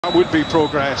That would be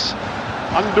progress.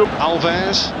 Under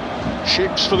Alves,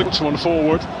 shapes for the one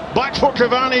forward. Back for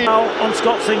Cavani. Now on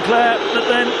Scott Sinclair, but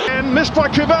then and missed by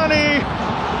Cavani.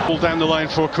 Pulled down the line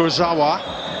for Kurzawa.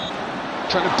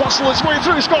 Trying to bustle his way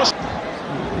through. Scott.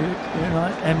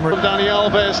 Emery. From Dani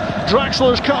Alves.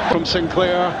 Draxler's cut from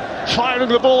Sinclair. Firing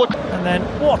the ball. And then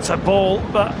what a ball,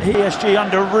 but PSG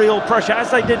under real pressure,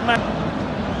 as they did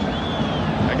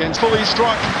against fully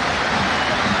struck.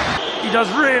 He does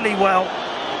really well.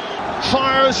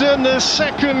 Fires in the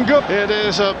second goal. It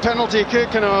is a penalty kick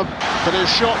but his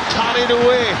shot carried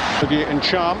away. And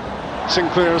charm.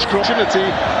 Sinclair's opportunity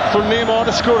for Neymar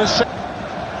to score his second.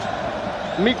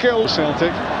 Mikel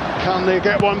Celtic. Can they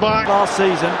get one back? Last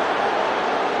season.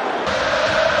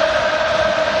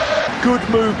 Good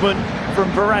movement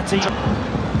from Verratti.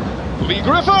 Lee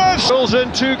Griffiths fills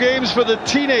in 2 games for the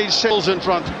teenage Cells in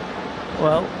front.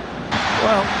 Well,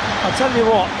 I'll tell you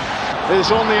what.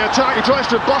 Is on the attack. He tries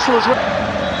to bustle as well.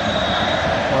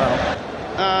 Well,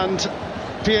 and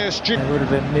PSG. It would have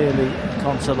been merely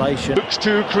consolation. Looks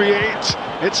to create.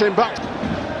 It's in back.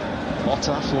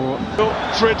 Lotta for.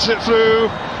 Threads it through.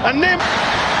 And Nim.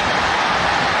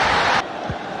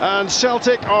 And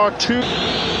Celtic are 2.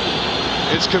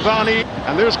 It's Cavani.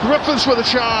 And there's Griffiths with a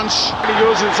chance. He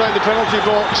goes inside the penalty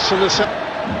box. And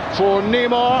for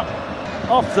Neymar.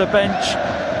 Off the bench.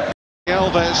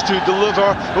 Alves to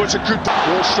deliver. Oh, it's a good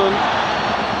Wilson.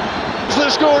 The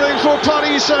scoring for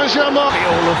Paris Saint-Germain. They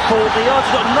all have fought. The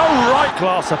odds got no right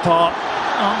class apart,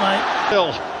 aren't they?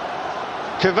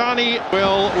 Cavani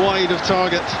well wide of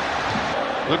target.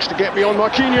 Looks to get beyond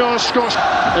Marquinhos. Scott.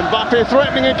 Mbappe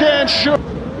threatening again. Sure.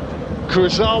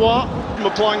 Kurzawa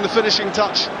applying the finishing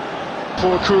touch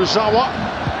for Kurzawa.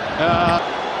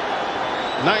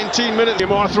 19 minutes.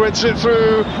 Neymar threads it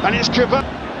through, and it's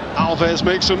Cavani. Alves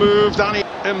makes a move. Dani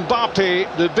Mbappe,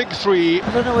 the big 3.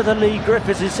 I don't know whether Lee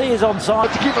Griffiths is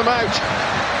onside to keep him out.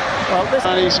 Well,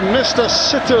 and he's missed a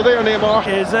sitter there, Neymar.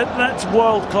 That's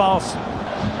world class.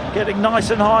 Getting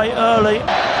nice and high early. To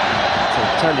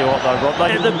tell you what though,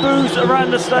 Rod, the boos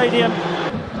around the stadium.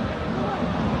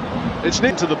 It's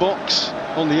into the box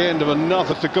on the end of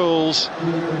another of the goals.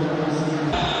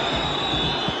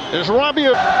 There's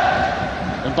Rabiot.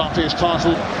 Mbappe's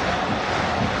parcel.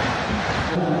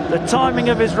 The timing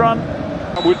of his run.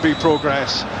 That would be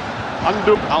progress.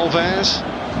 Under Alves.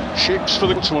 Shapes for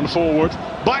the one forward.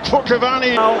 Back for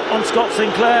Cavani. Now on Scott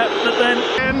Sinclair, but then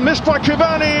and missed by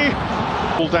Cavani.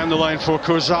 Pulled down the line for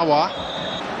Kurzawa.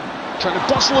 Trying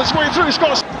to bustle his way through.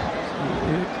 Scott.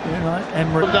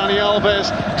 Emery. From Dani Alves.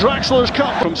 Draxler's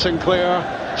cut from Sinclair.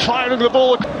 Firing the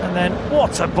ball. And then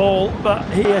what a ball, but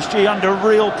PSG under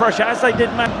real pressure, as they did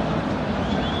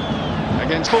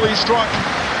against fully struck.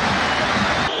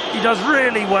 He does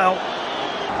really well.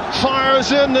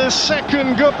 Fires in the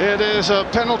second goal. It is a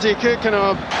penalty kick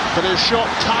but his shot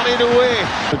carried away.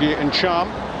 And charm.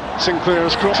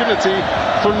 Sinclair's opportunity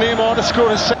for Neymar to score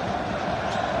his second.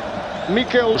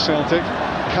 Mikel Celtic.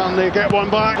 Can they get one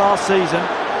back? Last season.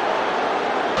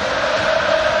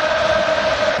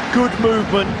 Good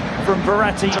movement from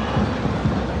Verratti.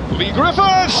 Lee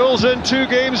Griffiths fills in 2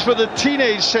 games for the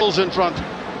teenage Cells in front.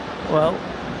 Well,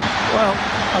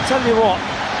 I'll tell you what.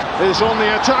 Is on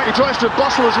the attack. He tries to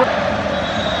bustle as well.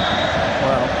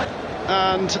 Well,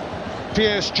 and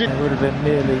PSG. It would have been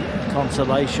merely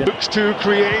consolation. Looks to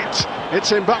create.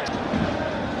 It's in back.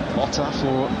 Lotta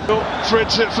for.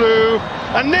 Threads it through.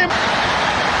 And Nim.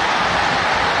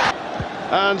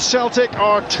 And Celtic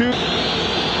are 2.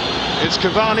 It's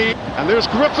Cavani. And there's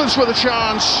Griffiths with a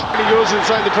chance. He goes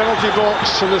inside the penalty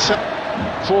box. And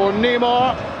for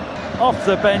Neymar. Off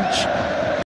the bench.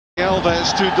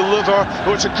 Alves to deliver.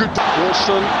 Oh, it's a good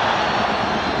Wilson.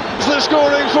 The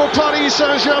scoring for Paris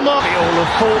Saint-Germain. They all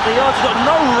have fought. The odds got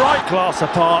no right class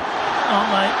apart,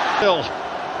 aren't they?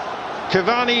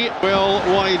 Cavani well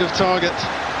wide of target.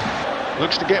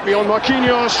 Looks to get beyond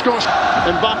Marquinhos. Scott.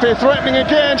 Mbappe threatening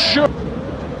again. Sure.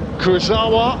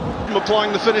 Kurzawa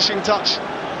applying the finishing touch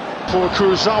for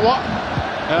Kurzawa.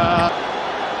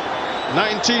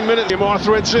 19 minutes. Neymar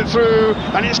threads it through,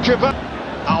 and it's Cavani.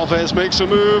 Alves makes a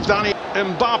move. Dani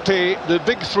Mbappe, the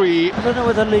big 3. I don't know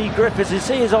whether Lee Griffiths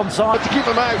is onside to keep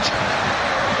him out.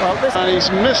 Well, and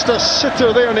he's missed a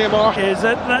sitter there, Neymar.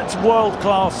 That's world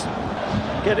class.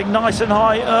 Getting nice and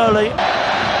high early.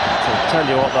 To tell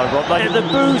you what though, Rod, the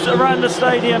boos around the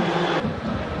stadium.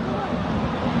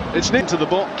 It's into the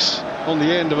box on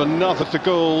the end of another of the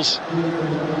goals.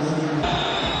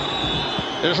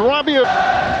 There's Rabiot.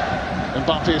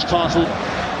 Mbappe's parcel.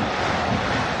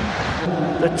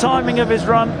 The timing of his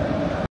run.